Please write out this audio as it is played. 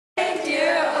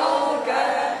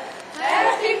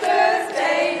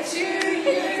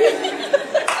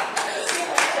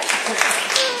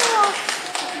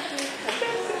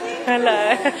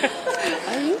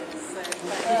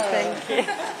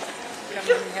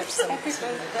have some. Happy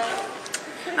birthday.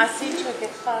 I sent you a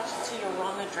gift card to your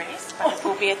wrong address, but it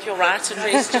will be at your right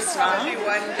address just now.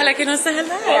 Hello, can I say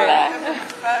hello?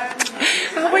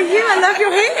 How are you? I love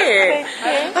your hair. I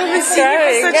haven't seen you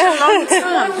for such a long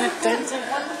time. It's a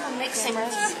wonderful mixing.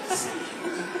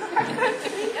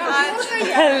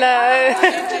 Hello.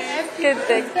 Good,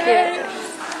 thank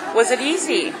you. Was it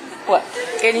easy? What?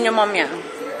 Getting your mom young?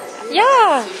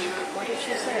 Yeah. What did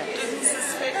she say?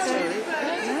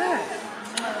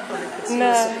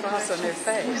 No. Surprise on her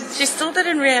face. She still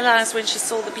didn't realize when she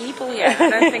saw the people here. I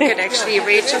don't think it actually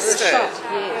registered.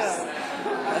 Yes.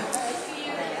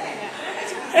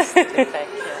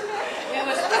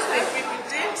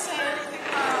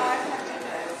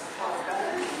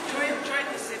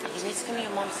 You need to give me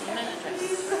your mom's email address.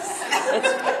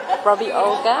 It's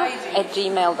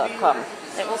robbieolga@gmail.com.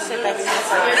 They all said that's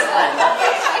SOS.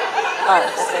 Oh,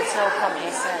 That's Telcom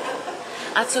SA.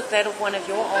 I took that off one of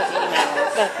your old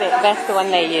emails. that's the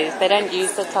one they use. They don't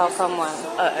use the Telcom one.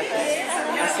 Oh, okay.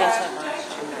 I sent her mine.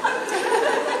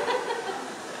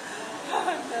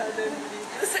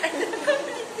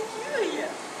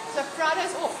 So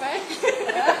Friday's off, eh?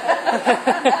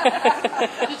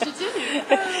 Did you do?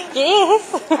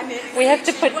 Yes. We have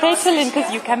to put petrol in because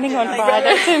you're coming on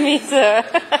Friday to meet her.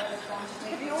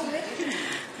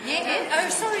 Yeah. Oh,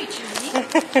 sorry, Julie.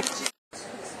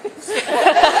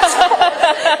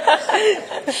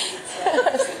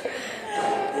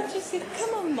 She said,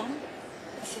 come on, Mum.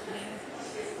 I said, no.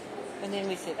 And then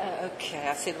we said, oh, okay.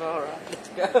 I said, well, all right, let's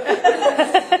go.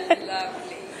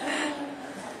 Lovely.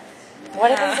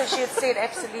 What happens if she had said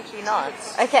absolutely not?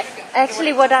 Okay,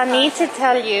 actually what I need to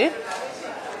tell you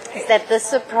is that this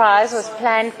surprise was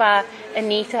planned by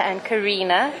Anita and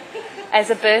Corrina as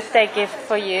a birthday gift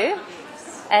for you.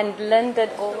 And Lynn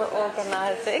did all the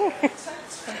organizing.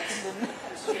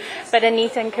 But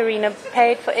Anita and Corrina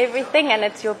paid for everything and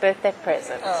it's your birthday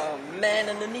present. Oh, man.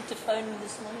 And Anita phoned me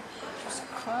this morning. She was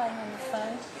crying on the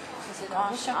phone. She said,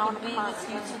 I wish I could be with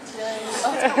you today.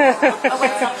 Oh,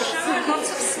 wait, I'm sure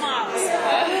lots of smiles.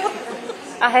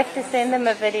 I have to send them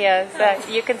a video so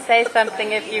you can say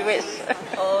something if you wish.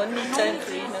 Oh, Anita and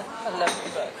Corrina, I love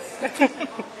you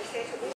both.